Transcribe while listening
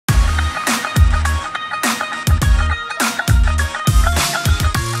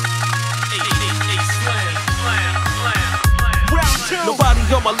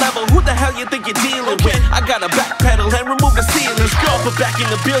hell you think you're dealing with? I gotta backpedal and remove the ceilings. Go, but back in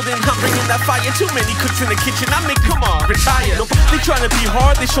the building, I'm bringing that fire. Too many cooks in the kitchen, I mean, come on, retire. They trying to be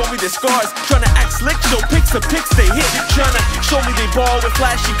hard, they show me their scars. Trying to act slick, show pics of pics they hit. Trying to show me they ball with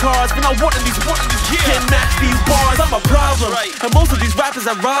flashy cars. But not one of these can't match these bars. I'm a problem, and most of these rappers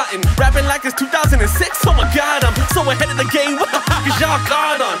are rotten. Rapping like it's 2006, oh my god, I'm so ahead of the game. What the fuck is y'all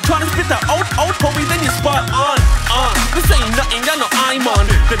got on? Trying to spit the old homie, then you spot on. This ain't nothing, y'all know I'm on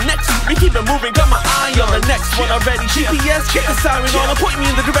the next. We keep it moving, got my eye on the next one already. GPS, get the siren on, and point me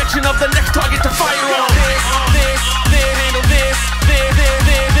in the direction of the next target to fire on. This, handle this,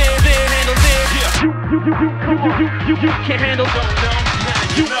 handle this. You can't handle,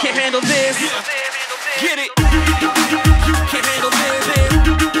 you can't handle this. Get it, you can't handle this.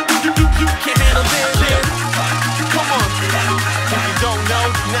 You can't handle this. Come on, if you don't know,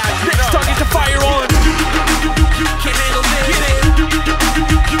 now you know. Next target to fire on. You can't handle this. Get it,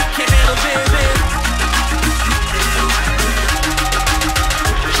 you can't handle this.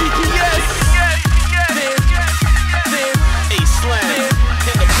 GPS, this, A-Slam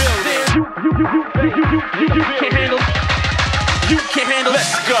in the building. You can't handle, you can't handle.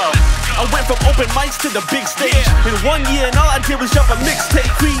 Let's go. I went from open mics to the big stage in 1 year, and all I did was drop a mixtape.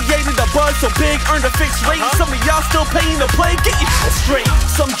 Created a buzz so big, earned a fixed rate. Some of y'all still paying to play, get your shit straight.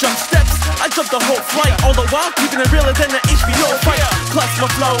 Some jump steps, I jumped the whole flight, all the while keeping it realer than the HBO fight. Plus my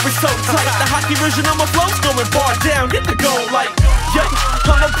flow is so tight, the hockey version of my flow's going bar down, get the goal like. Yo,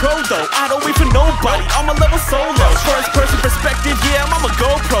 I'm a pro though, I don't wait for nobody, I'm a level solo. First person perspective, yeah, I'm a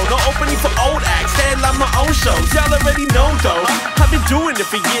GoPro. No opening for old acts, headline my own shows. Y'all already know though, I've been doing it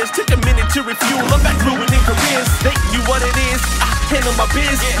for years. Took a minute to refuel, I'm back ruining careers. They knew what it is, I handle my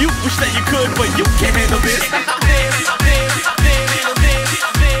biz. You wish that you could, but you can't handle this.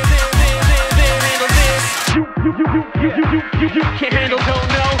 You can't handle, don't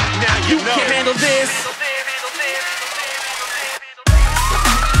know, now you can't handle this.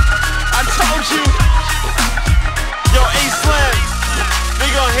 I told you, yo, A-Slam, they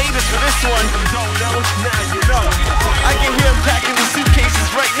gon' hate us for this one. Don't know, now you know. I can hear them packing the suitcases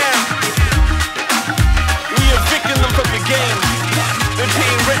right now. We evicting them from the game. They're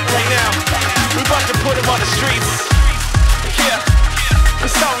paying rent right now. We about to put them on the streets. Yeah,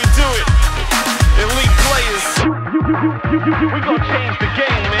 that's how we do it. Elite players. We gon' change the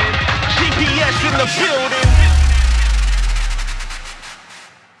game, man. GPS in the building.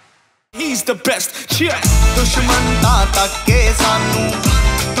 He's the best. Cheers. दुश्मन ताके सानू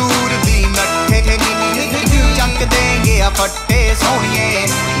दूर दी नट्ठे नी चक देंगे फट्टे सोनिए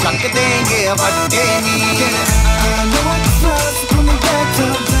चक देंगे फट्टे नी I know I can fly, so put me back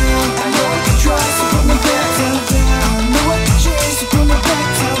down. I know I can try, so put me back down. I know I can change, so put me back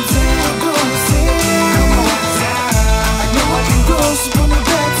down. Go and sing, come on down. I know I can grow, so put me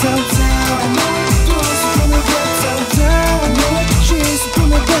back down. I know I can grow, so put me back down. I know I can change, so put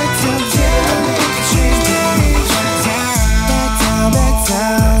me back down. Back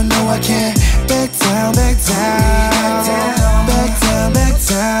down, no I can't back down, back down.